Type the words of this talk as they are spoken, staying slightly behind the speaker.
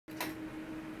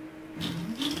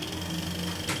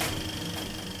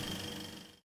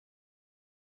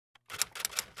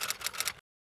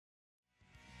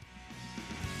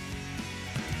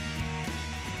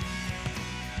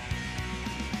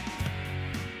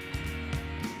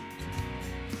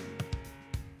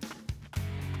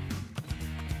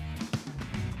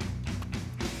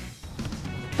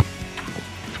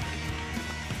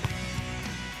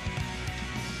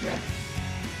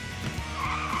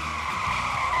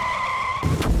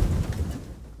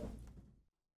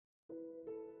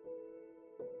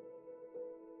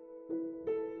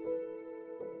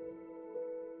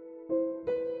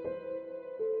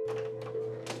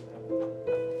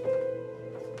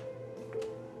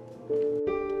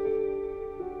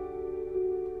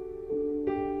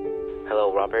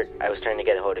Hello, Robert. I was trying to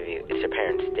get a hold of you. It's your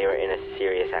parents. They were in a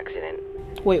serious accident.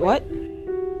 Wait, what?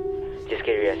 Just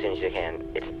get here as soon as you can.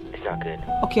 It's not good.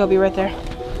 Okay, I'll be right there.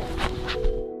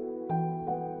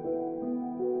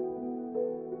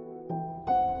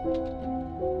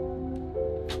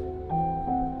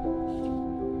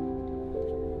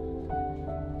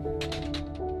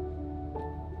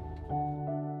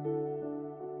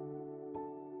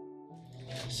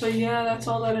 So yeah, that's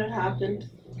all that had happened.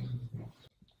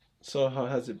 So how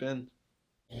has it been?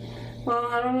 Well,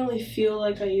 I don't really feel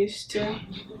like I used to.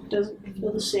 It doesn't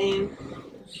feel the same.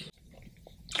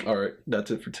 Alright, that's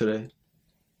it for today.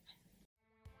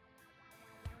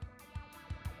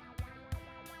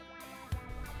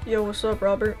 Yo, what's up,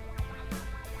 Robert?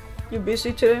 You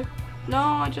busy today? No,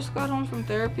 I just got home from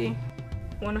therapy.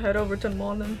 Wanna head over to the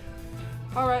mall then?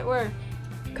 Alright, where?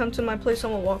 Come to my place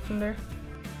and we'll walk from there.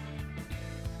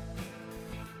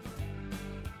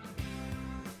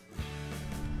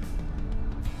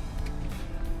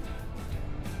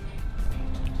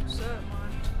 What's up,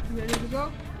 man? You ready to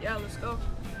go? Yeah, let's go.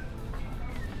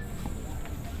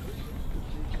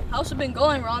 How's it been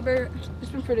going, Robert?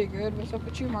 It's been pretty good. What's up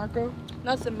with you, Marco?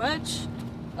 Nothing much.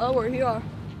 Oh, we're here.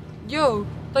 Yo,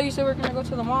 thought you said we are gonna go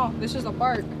to the mall. This is the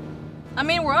park. I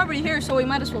mean, we're already here, so we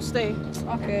might as well stay.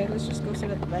 Okay, let's just go sit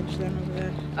at the bench then over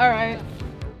there. Alright.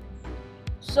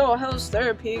 So, how's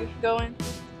therapy going?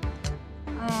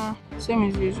 Same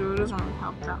as usual. It doesn't really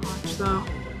help that much, though.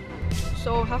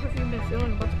 So, how have you been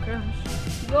feeling about the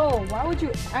crash? Yo, why would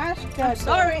you ask that? I'm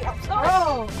sorry.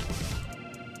 Bro!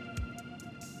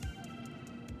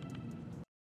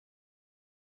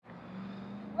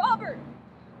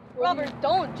 Robert,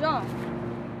 don't jump.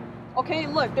 Okay,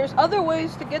 look, there's other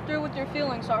ways to get through with your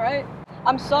feelings, alright?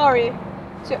 I'm sorry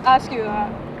to ask you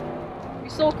that. You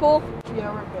still cool?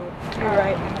 Yeah, we're good. You're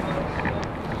right.